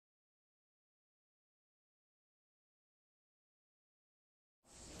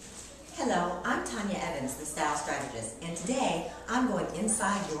and today I'm going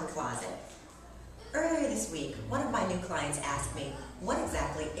inside your closet. Earlier this week, one of my new clients asked me, what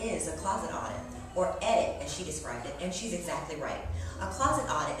exactly is a closet audit? Or edit, as she described it, and she's exactly right. A closet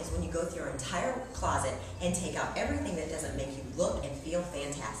audit is when you go through your entire closet and take out everything that doesn't make you look and feel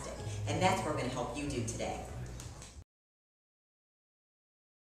fantastic. And that's what we're going to help you do today.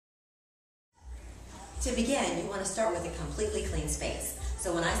 To begin, you want to start with a completely clean space.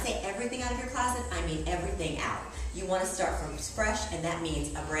 So when I say everything out of your closet, I mean everything out. You want to start from fresh, and that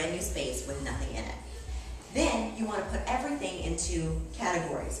means a brand new space with nothing in it. Then you want to put everything into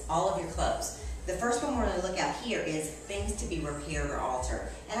categories, all of your clothes. The first one we're going to look at here is things to be repaired or altered.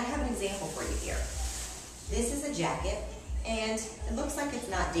 And I have an example for you here. This is a jacket, and it looks like it's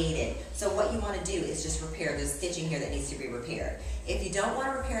not dated. So what you want to do is just repair the stitching here that needs to be repaired. If you don't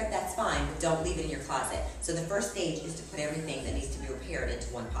want to repair it, that's fine, but don't leave it in your closet. So the first stage is to put everything that needs to be repaired into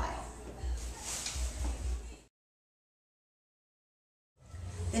one pile.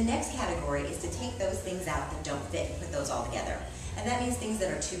 The next category is to take those things out that don't fit and put those all together. And that means things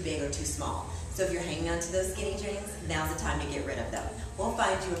that are too big or too small. So if you're hanging on to those skinny jeans, now's the time to get rid of them. We'll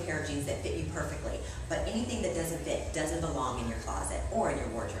find you a pair of jeans that fit you perfectly, but anything that doesn't fit doesn't belong in your closet or in your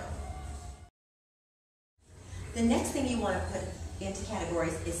wardrobe. The next thing you want to put into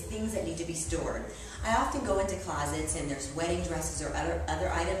categories is things that need to be stored. I often go into closets and there's wedding dresses or other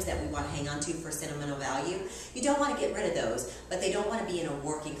items that we want to hang on to for sentimental value. You don't want to get rid of those, but they don't want to be in a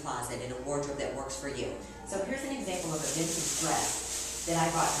working closet, in a wardrobe that works for you. So here's an example of a vintage dress that I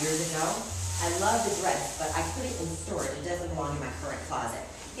bought years ago. I love the dress, but I put it in storage. It doesn't belong in my current closet.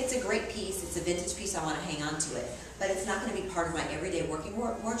 It's a great piece. It's a vintage piece. I want to hang on to it, but it's not going to be part of my everyday working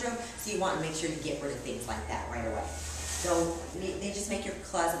wardrobe, so you want to make sure you get rid of things like that right away. So they just make your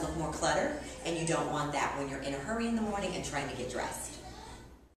closet look more cluttered, and you don't want that when you're in a hurry in the morning and trying to get dressed.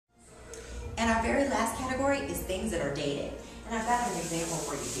 And our very last category is things that are dated. And I've got an example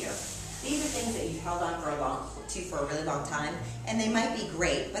for you here. These are things that you've held on for a really long time, and they might be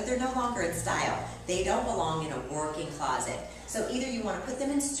great, but they're no longer in style. They don't belong in a working closet. So either you want to put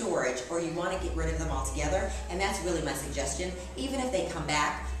them in storage or you want to get rid of them altogether, and that's really my suggestion. Even if they come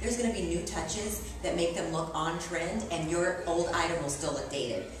back, there's going to be new touches that make them look on trend, and your old item will still look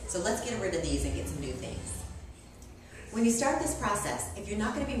dated. So let's get rid of these and get some new things. When you start this process, if you're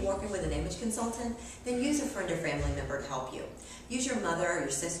not going to be working with an image consultant, then use a friend or family member to help you. Use your mother or your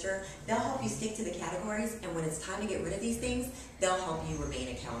sister. They'll help you stick to the categories, and when it's time to get rid of these things, they'll help you remain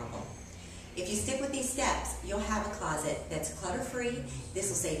accountable. If you stick with these steps, you'll have a closet that's clutter-free. This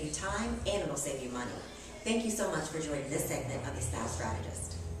will save you time, and it'll save you money. Thank you so much for joining this segment of the Style Strategist.